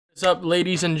What's up,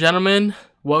 ladies and gentlemen?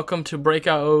 Welcome to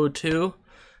Breakout 002,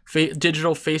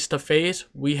 digital face-to-face.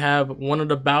 We have one of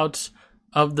the bouts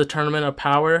of the Tournament of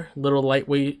Power, little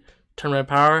lightweight Tournament of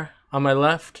Power. On my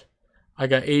left, I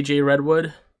got AJ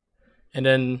Redwood, and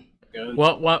then,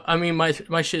 well, I mean, my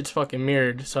shit's fucking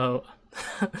mirrored, so,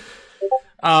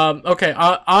 okay,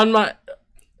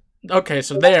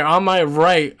 so there, on my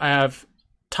right, I have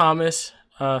Thomas,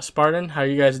 Spartan. How are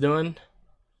you guys doing?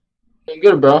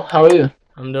 Good, bro. How are you?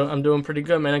 I'm doing pretty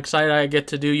good, man. Excited I get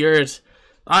to do yours.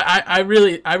 I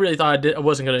really thought I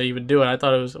wasn't gonna even do it. I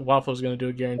thought it was Waffle was gonna do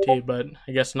it guaranteed, but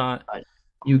I guess not.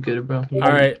 You good, bro?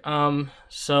 All right.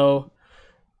 So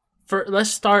let's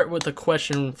start with a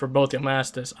question for both of you. I'm gonna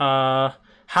ask this.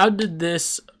 How did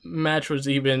this match was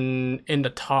even in the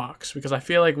talks? Because I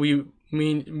feel like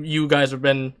you guys have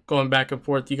been going back and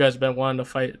forth. You guys have been wanting to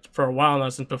fight for a while now,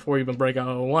 since before even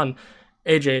Breakout 01.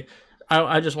 AJ,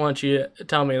 I just want you to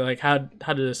tell me, like, how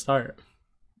did it start?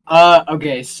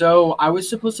 Okay, so I was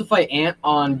supposed to fight Ant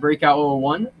on Breakout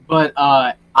 001, but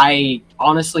I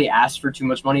honestly asked for too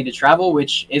much money to travel,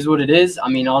 which is what it is. I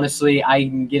mean, honestly,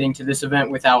 I'm getting to this event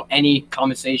without any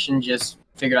compensation. Just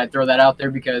figured I'd throw that out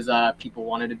there because people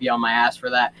wanted to be on my ass for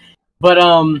that. But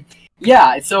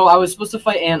yeah, so I was supposed to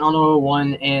fight Ant on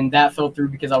 001, and that fell through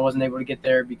because I wasn't able to get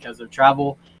there because of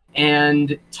travel.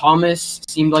 And Thomas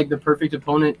seemed like the perfect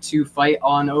opponent to fight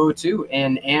on 002,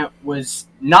 and Ant was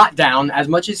not down. As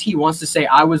much as he wants to say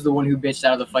I was the one who bitched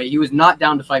out of the fight, he was not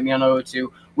down to fight me on 002,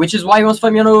 which is why he wants to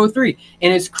fight me on 003.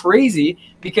 And it's crazy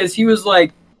because he was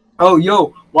like, oh,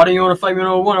 yo, why don't you want to fight me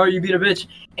on 001? Or you beat a bitch.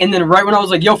 And then right when I was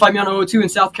like, yo, fight me on 002 in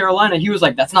South Carolina, he was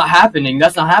like, that's not happening,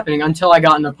 until I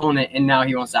got an opponent, and now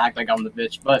he wants to act like I'm the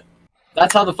bitch. But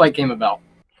that's how the fight came about.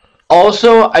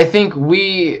 Also, I think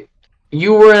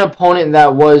you were an opponent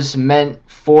that was meant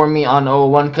for me on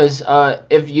 001, because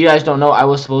if you guys don't know, I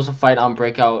was supposed to fight on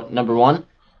Breakout #1,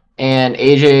 and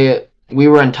AJ, we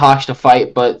were in talks to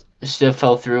fight, but still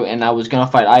fell through, and I was going to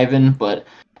fight Ivan, but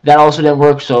that also didn't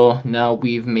work, so now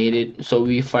we've made it, so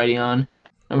we're fighting on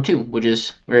 #2, which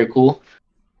is very cool,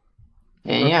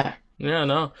 and yeah. Yeah,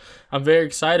 no, I'm very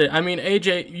excited. I mean,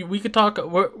 AJ, we could talk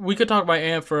about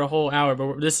Ant for a whole hour,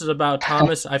 but this is about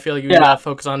Thomas. I feel like we gotta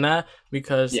focus on that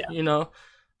because you know,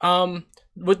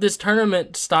 with this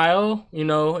tournament style, you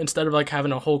know, instead of like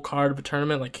having a whole card of a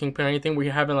tournament like Kingpin or anything,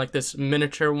 we're having like this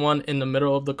miniature one in the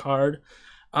middle of the card.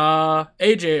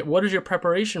 AJ, what is your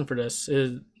preparation for this?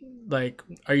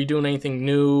 Are you doing anything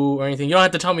new or anything? You don't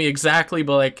have to tell me exactly,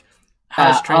 but like,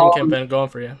 how's training camp been going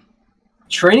for you?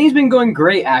 Training's been going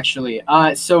great, actually.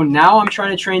 So now I'm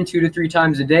trying to train 2 to 3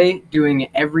 times a day, doing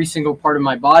every single part of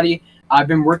my body. I've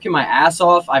been working my ass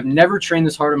off. I've never trained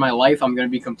this hard in my life, I'm going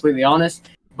to be completely honest.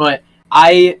 But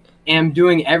I am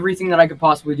doing everything that I could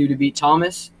possibly do to beat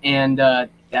Thomas, and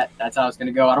that's how it's going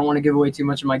to go. I don't want to give away too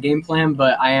much of my game plan,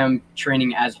 but I am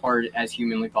training as hard as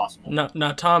humanly possible.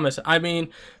 Now, Thomas, I mean,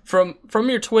 from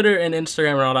your Twitter and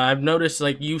Instagram and all that, I've noticed,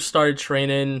 like, you started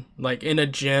training, like, in a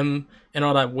gym and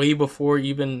all that way before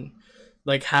even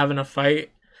like having a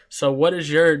fight. So what is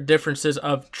your differences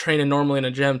of training normally in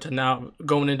a gym to now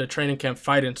going into training camp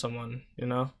fighting someone, you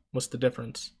know? What's the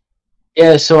difference?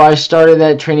 Yeah, so I started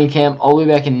that training camp all the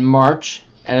way back in March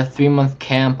at a 3-month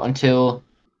camp until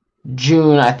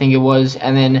June, I think it was,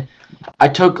 and then I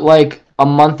took like a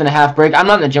month and a half break. I'm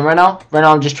not in the gym right now. Right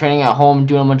now I'm just training at home,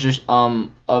 doing a bunch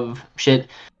of shit.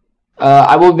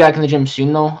 I will be back in the gym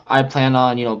soon, though. I plan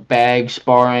on, you know, bag,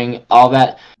 sparring, all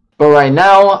that. But right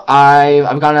now,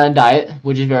 I've gone on a diet,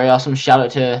 which is very awesome. Shout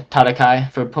out to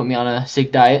Tadakai for putting me on a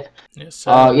sick diet. Yes,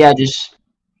 sir. Yeah, just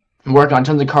work on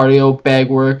tons of cardio, bag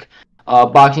work,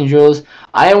 boxing drills.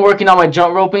 I am working on my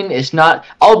jump roping. It's not,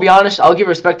 I'll be honest, I'll give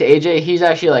respect to AJ. He's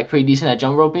actually, like, pretty decent at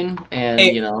jump roping. And,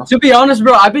 hey, you know. To be honest,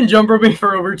 bro, I've been jump roping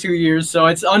for over 2 years, so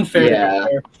it's unfair to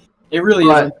compare. It really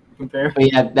isn't. Compare.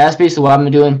 But yeah, that's basically what I've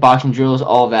been doing, boxing drills,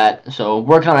 all of that. So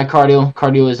working on my cardio.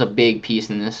 Cardio is a big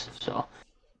piece in this. So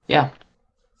yeah.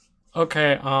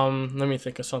 Okay, let me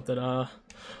think of something. Okay,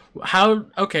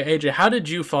 AJ, how did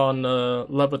you fall in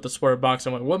love with the sport of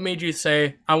boxing? What made you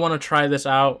say, I want to try this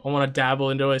out, I want to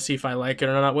dabble into it, see if I like it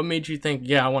or not? What made you think,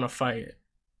 yeah, I want to fight?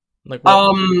 Like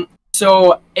what?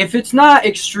 So if it's not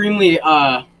extremely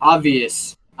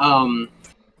obvious,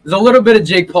 there's a little bit of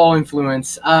Jake Paul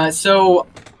influence. So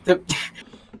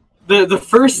the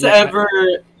first ever.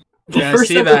 I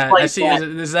see that. I see.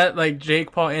 Is that like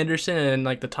Jake Paul Anderson and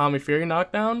like the Tommy Fury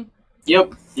knockdown?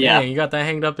 Yep. Yeah. Dang, you got that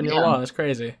hanged up in your wall. That's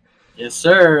crazy. Yes,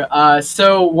 sir.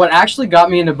 So what actually got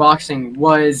me into boxing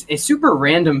was a super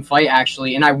random fight,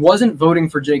 actually, and I wasn't voting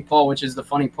for Jake Paul, which is the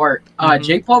funny part.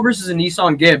 Jake Paul versus a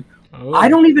Nissan Gib. Oh. I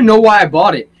don't even know why I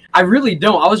bought it. I really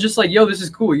don't. I was just like, yo, this is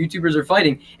cool. YouTubers are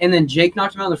fighting. And then Jake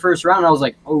knocked him out in the first round. And I was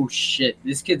like, oh, shit,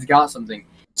 this kid's got something.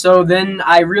 So then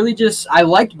I really I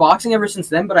liked boxing ever since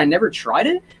then, but I never tried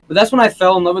it. But that's when I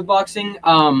fell in love with boxing.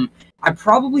 I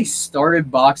probably started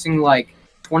boxing like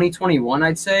 2021,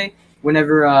 I'd say,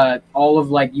 whenever all of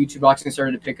like YouTube boxing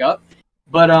started to pick up.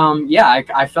 But yeah,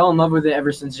 I fell in love with it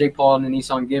ever since Jake Paul and the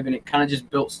Nissan Gibb, and it kind of just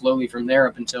built slowly from there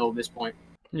up until this point.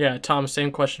 Yeah, Tom,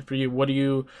 same question for you.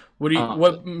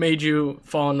 What made you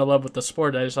fall in love with the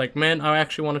sport? I was like, man, I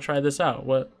actually want to try this out.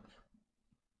 What?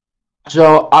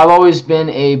 So I've always been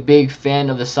a big fan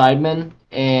of the Sidemen,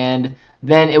 and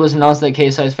then it was announced that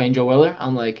KSI's fighting Joe Weller.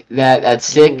 I'm like, that's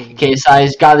sick. Ooh.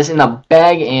 KSI's got this in the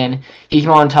bag, and he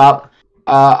came on top.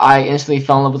 I instantly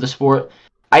fell in love with the sport.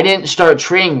 I didn't start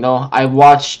training though. I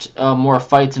watched more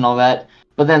fights and all that.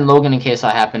 But then Logan and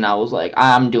KSI happened. I was like,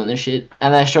 I'm doing this shit,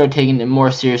 and I started taking it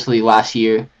more seriously last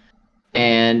year.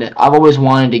 And I've always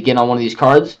wanted to get on one of these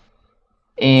cards,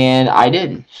 and I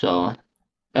did. So,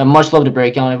 much love to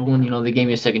Breakout, everyone. You know, they gave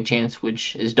me a second chance,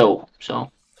 which is dope.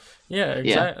 So, yeah,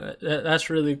 exactly. Yeah. That's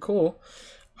really cool.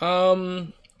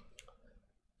 I'm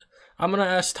gonna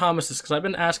ask Thomas this because I've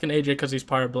been asking AJ because he's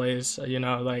part of Blaze. You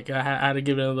know, like I had to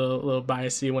give it a little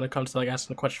biasy when it comes to like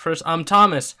asking the question first.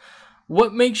 Thomas,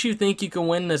 what makes you think you can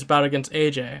win this bout against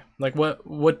AJ? Like,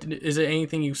 what is it?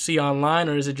 Anything you see online,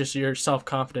 or is it just your self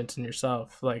confidence in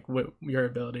yourself, like with your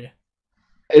ability?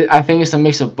 I think it's a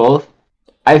mix of both.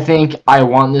 I think I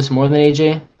want this more than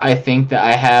AJ. I think that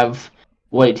I have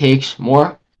what it takes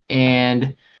more,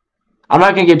 and I'm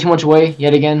not gonna give too much away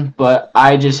yet again. But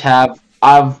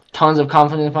I've tons of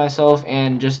confidence in myself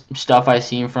and just stuff I've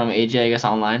seen from AJ, I guess,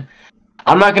 online.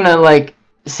 I'm not gonna like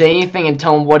say anything and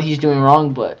tell him what he's doing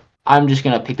wrong, but I'm just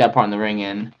gonna pick that part in the ring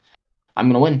and I'm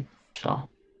gonna win. So, all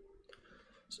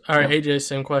right, AJ,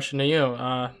 same question to you.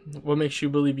 What makes you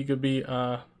believe you could be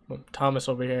Thomas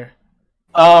over here?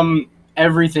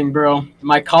 Everything, bro.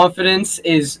 My confidence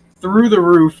is through the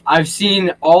roof. I've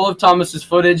seen all of Thomas's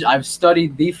footage. I've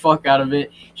studied the fuck out of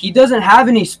it. He doesn't have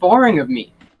any sparring of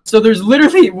me. So there's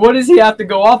literally, what does he have to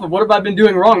go off of? What have I been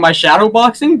doing wrong? My shadow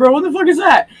boxing? Bro, what the fuck is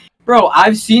that? Bro,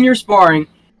 I've seen your sparring,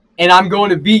 and I'm going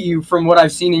to beat you from what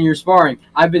I've seen in your sparring.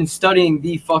 I've been studying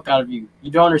the fuck out of you. You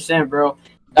don't understand, bro.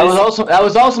 That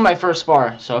was also my first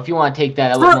spar. So if you want to take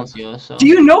that, was months ago. So do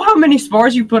you know how many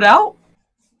spars you put out?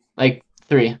 Like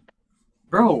 3.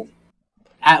 Bro,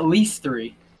 at least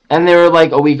 3. And they were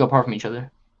like a week apart from each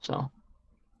other. So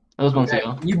that was months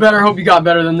ago. You better hope you got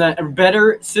better than that, or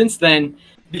better since then,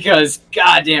 because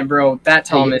goddamn, bro, that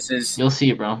Thomas is. You'll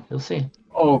see, bro. You'll see.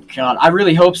 Oh god, I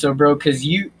really hope so, bro. Because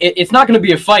it's not gonna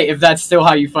be a fight if that's still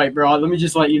how you fight, bro. Let me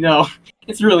just let you know,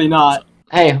 it's really not.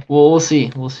 Hey, well, we'll see.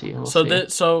 We'll see. So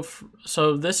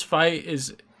this fight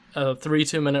is 3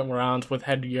 2-minute rounds with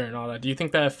headgear and all that. Do you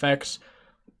think that affects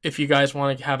if you guys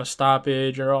want to have a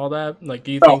stoppage or all that? Like,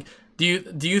 do you think? Do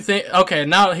you think? Okay,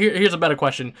 now here's a better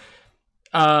question.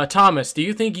 Thomas, do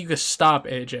you think you could stop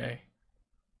AJ?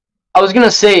 I was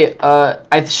gonna say,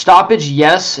 stoppage,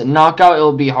 yes. Knockout,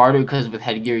 it'll be harder because with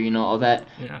headgear, you know, all that.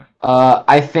 Yeah.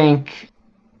 I think,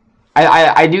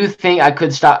 I do think I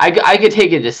could stop. I could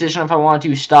take a decision if I wanted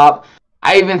to stop.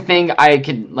 I even think I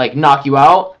could like knock you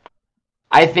out.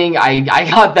 I think I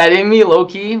got that in me, low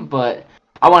key, but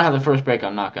I want to have the first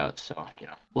Breakout knockout. So you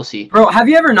know, we'll see. Bro, have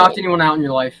you ever knocked anyone out in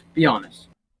your life? Be honest.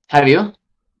 Have you?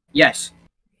 Yes.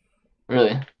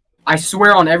 Really? I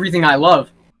swear on everything I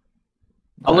love.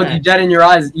 I'll look you dead in your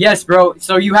eyes. Yes, bro.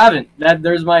 So you haven't.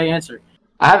 There's my answer.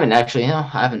 I haven't actually. No, I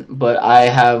haven't. But I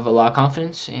have a lot of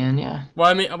confidence, and yeah.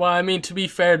 Well, I mean, to be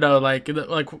fair though, like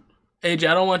AJ,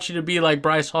 I don't want you to be like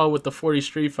Bryce Hall with the 40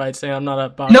 street fight, saying I'm not a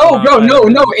boxer. No, bro,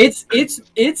 no.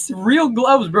 It's real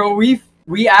gloves, bro.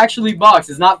 We actually box.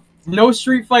 It's not no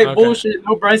street fight bullshit.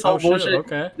 No Bryce Hall bullshit.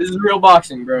 Okay. This is real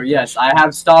boxing, bro. Yes, I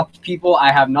have stopped people.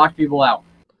 I have knocked people out.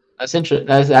 That's interesting.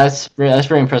 That's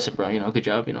very impressive, bro. You know, good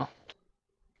job. You know.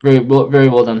 Very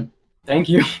well done. Thank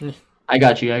you. I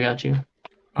got you.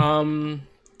 I'm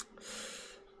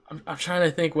trying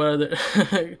to think what other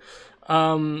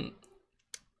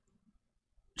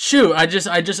shoot, I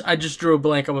just drew a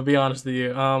blank, I'm gonna be honest with you.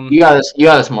 You got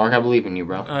this, Mark. I believe in you,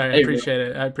 bro. All right, I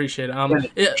appreciate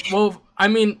it. Well, I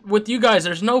mean, with you guys,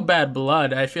 there's no bad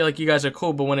blood. I feel like you guys are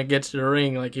cool, but when it gets to the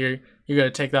ring, like you're gonna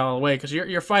take that all away because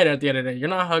you're fighting at the end of the day. You're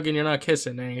not hugging, you're not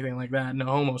kissing, or anything like that. No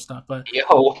homo stuff. But you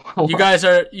guys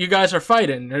are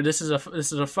fighting, or this is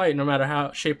a fight, no matter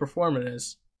how shape or form it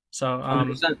is. So,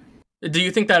 100%. Do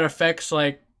you think that affects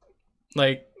like?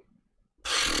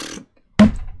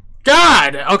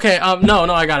 God. Okay. No,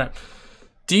 I got it.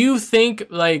 Do you think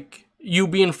like you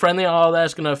being friendly and all that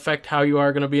is gonna affect how you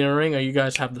are gonna be in a ring, or you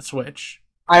guys have the switch?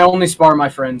 I only spar my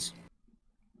friends.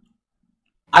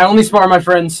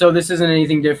 So this isn't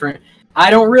anything different. I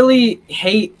don't really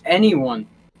hate anyone,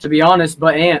 to be honest,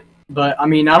 but Ant. But, I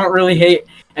mean, I don't really hate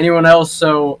anyone else,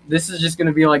 so this is just going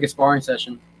to be like a sparring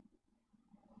session.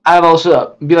 I've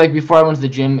also, before I went to the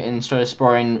gym and started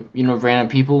sparring, random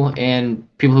people and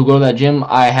people who go to that gym,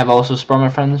 I have also sparred my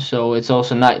friends, so it's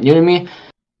also not new to me.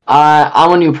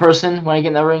 I'm a new person when I get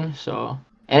in that ring, so...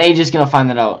 And AJ's going to find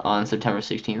that out on September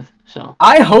 16th, so...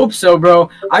 I hope so, bro.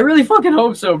 I really fucking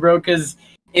hope so, bro, because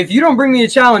if you don't bring me a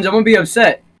challenge, I'm going to be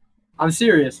upset. I'm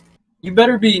serious. You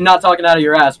better be not talking out of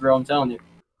your ass, bro, I'm telling you.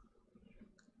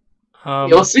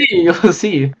 You'll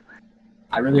see.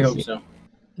 I really hope so.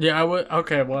 Yeah, I would.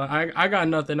 Okay, well, I got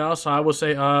nothing else. So I will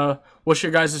say, what's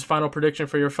your guys' final prediction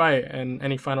for your fight and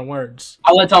any final words?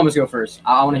 I'll let Thomas go first.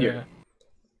 I want to hear it.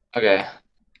 Okay.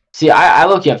 See, I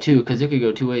look you up too, because it could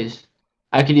go two ways.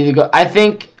 I could either go. I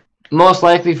think most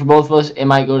likely for both of us, it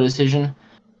might go to decision.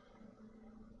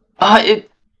 I'm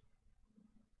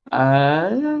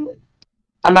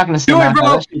not gonna say do it,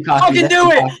 bro. Fucking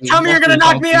do it. Tell me you're gonna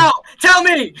knock me out. Tell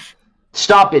me.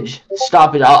 Stoppage.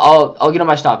 I'll get on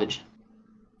my stoppage.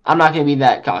 I'm not gonna be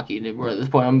that cocky at this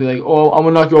point. I'm gonna be like, oh, I'm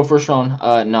gonna knock you out first round.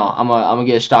 No, I'm gonna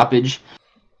get a stoppage.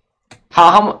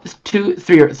 How much?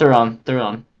 Third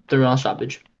round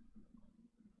stoppage.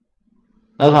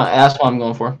 That's what I'm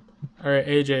going for. All right,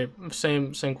 AJ,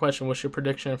 same question. What's your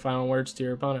prediction and final words to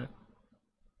your opponent?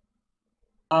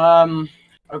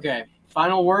 Okay.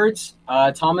 Final words.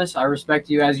 Thomas, I respect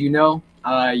you as you know.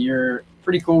 You're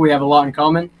pretty cool. We have a lot in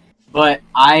common. But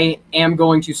I am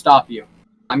going to stop you.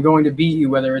 I'm going to beat you,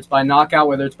 whether it's by knockout,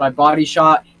 whether it's by body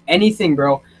shot, anything,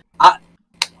 bro.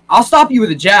 I'll stop you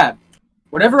with a jab.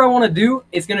 Whatever I want to do,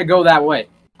 it's going to go that way.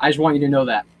 I just want you to know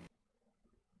that.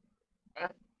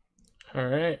 All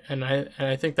right, and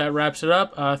I think that wraps it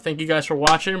up. Thank you guys for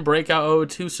watching Breakout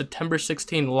 02 September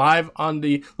 16 live on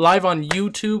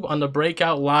YouTube on the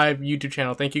Breakout Live YouTube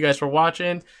channel. Thank you guys for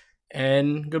watching,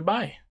 and goodbye.